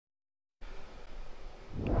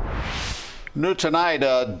New tonight,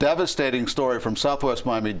 a devastating story from southwest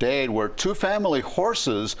Miami-Dade where two family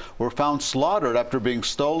horses were found slaughtered after being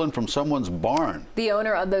stolen from someone's barn. The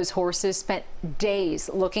owner of those horses spent days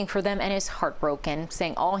looking for them and is heartbroken,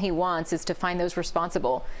 saying all he wants is to find those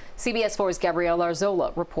responsible. CBS 4's Gabrielle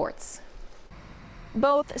Arzola reports.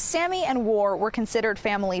 Both Sammy and War were considered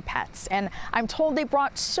family pets, and I'm told they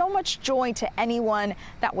brought so much joy to anyone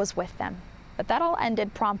that was with them. But that all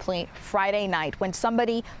ended promptly Friday night when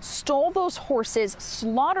somebody stole those horses,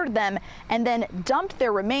 slaughtered them, and then dumped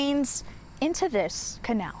their remains into this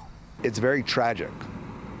canal. It's very tragic.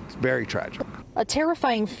 It's very tragic. A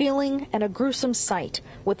terrifying feeling and a gruesome sight,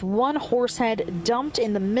 with one horse head dumped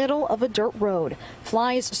in the middle of a dirt road,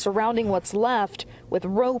 flies surrounding what's left, with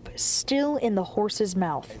rope still in the horse's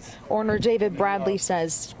mouth. Owner David Bradley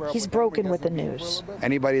says he's broken with the news.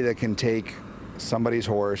 Anybody that can take somebody's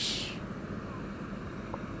horse,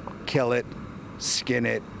 kill it, skin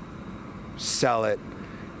it, sell it,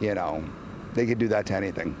 they could do that to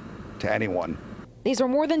anything, to anyone. These are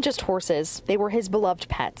more than just horses. They were his beloved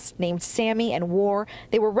pets, named Sammy and War.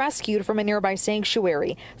 They were rescued from a nearby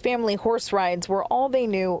sanctuary. Family horse rides were all they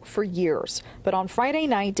knew for years. But on Friday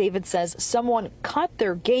night, David says someone cut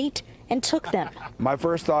their gate and took them. My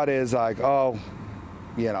first thought is like, oh,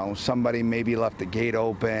 somebody maybe left the gate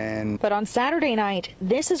open. But on Saturday night,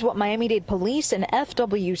 this is what Miami-Dade police and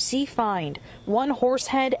FWC find. One horse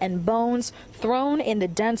head and bones thrown in the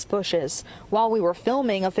dense bushes. While we were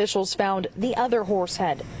filming, officials found the other horse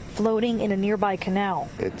head floating in a nearby canal.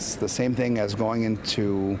 It's the same thing as going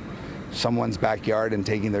into someone's backyard and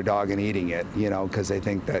taking their dog and eating it, because they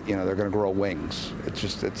think that, they're going to grow wings.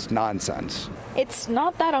 It's nonsense. It's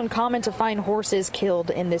not that uncommon to find horses killed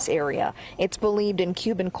in this area. It's believed in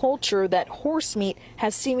Cuban culture that horse meat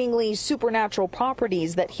has seemingly supernatural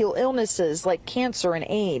properties that heal illnesses like cancer and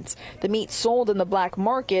AIDS. The meat sold in the black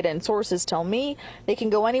market, and sources tell me they can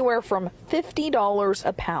go anywhere from $50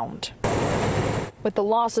 a pound. With the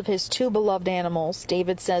loss of his two beloved animals,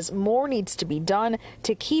 David says more needs to be done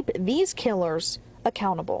to keep these killers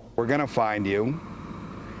accountable. We're going to find you.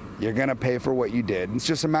 You're going to pay for what you did. It's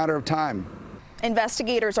just a matter of time.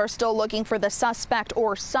 Investigators are still looking for the suspect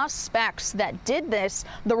or suspects that did this.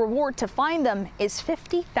 The reward to find them is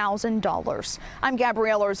 $50,000. I'm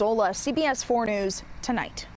Gabrielle Arzola, CBS 4 News Tonight.